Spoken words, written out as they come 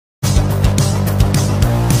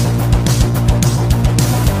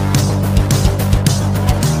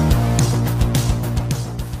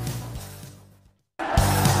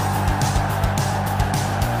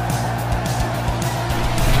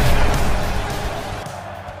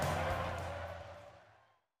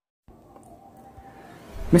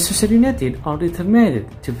Manchester United are determined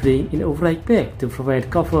to bring in a right back to provide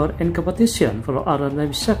cover and competition for Aaron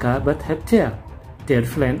Wan-Bissaka, but have their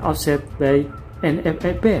plan offset by an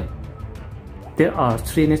FA ban. There are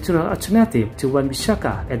three natural alternatives to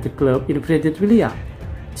Wan-Bissaka at the club in Brendan Williams,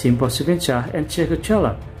 Team Fosu-Mensah and Diogo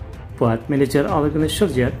Dalot, but manager Ole Gunnar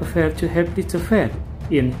Solskjaer appeared to have little faith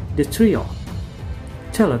in the trio.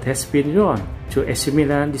 Dalot has been drawn to AC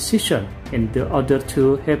Milan decision, and the other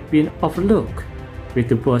two have been overlooked, with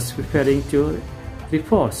the boss preparing to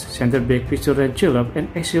repurpose centre-back Lindelof and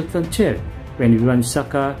Axel Tuanzebe when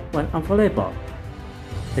Wan-Bissaka was unavailable.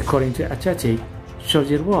 According to Athletic,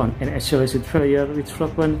 Solskjaer won an isolated failure with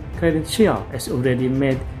proven credentials as already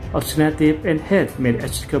made alternative and had made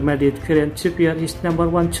Atletico Madrid current champion his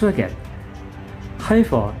 #1 target.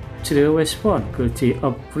 However, Solskjaer was found guilty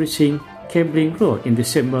of breaching gambling rule in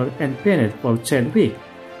December and banned for 10 weeks.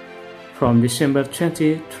 From December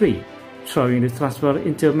 23, throwing the transfer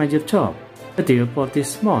into major top. A deal for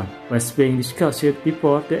this month was being discussed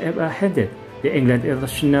before the FA handed the England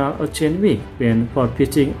international a 10-week ban for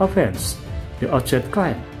pitching offence, the Orchard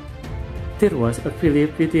claimed. There was a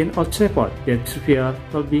belief within Old Trafford that Trippier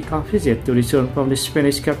will be confident to return from the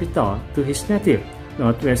Spanish capital to his native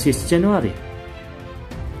northwest this January.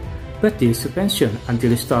 But this suspension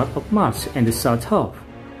until the start of March and the South half.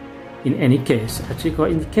 In any case, Atletico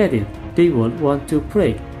indicated they would want to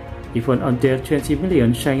break even on their 20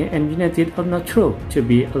 million signing, and United are not true to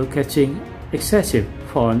be allocating excessive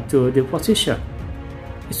funds to the position.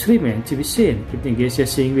 It remains to be seen if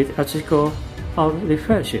negotiating with Atletico are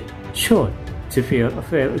reversed. Should Trippier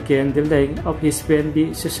fail again, the length of his ban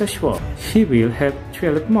be successful, he will have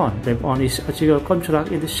 12 months left on his Atletico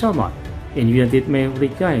contract in the summer, and United may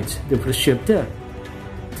regain the pursuit there.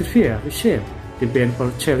 Trippier received the ban for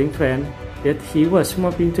telling fans that he was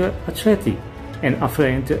moving to Athletic and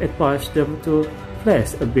offering to advise them to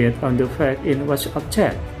place a bet on the fact in WhatsApp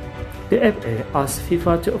chat. The FA asked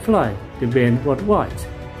FIFA to apply the ban worldwide,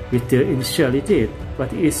 which they initially did,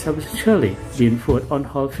 but it is subsequently been put on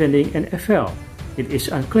hold pending NFL. It is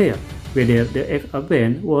unclear whether the FA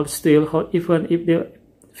ban will still hold even if the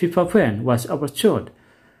FIFA ban was overturned.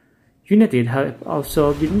 United have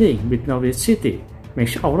also been linked with Norwich City,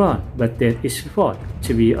 Max Aaron, but that is thought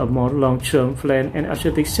to be a more long-term plan, and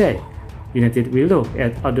Athletic say United will look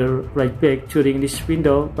at other right back during this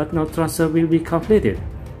window, but no transfer will be completed,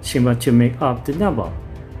 similar to make up the number.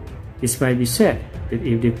 It might be said that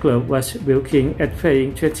if the club was looking at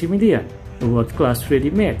paying 20 million, a world-class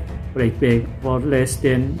ready-made right back for less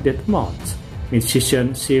than that amount,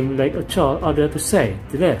 mid-season seemed like a tall order to say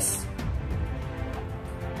the less.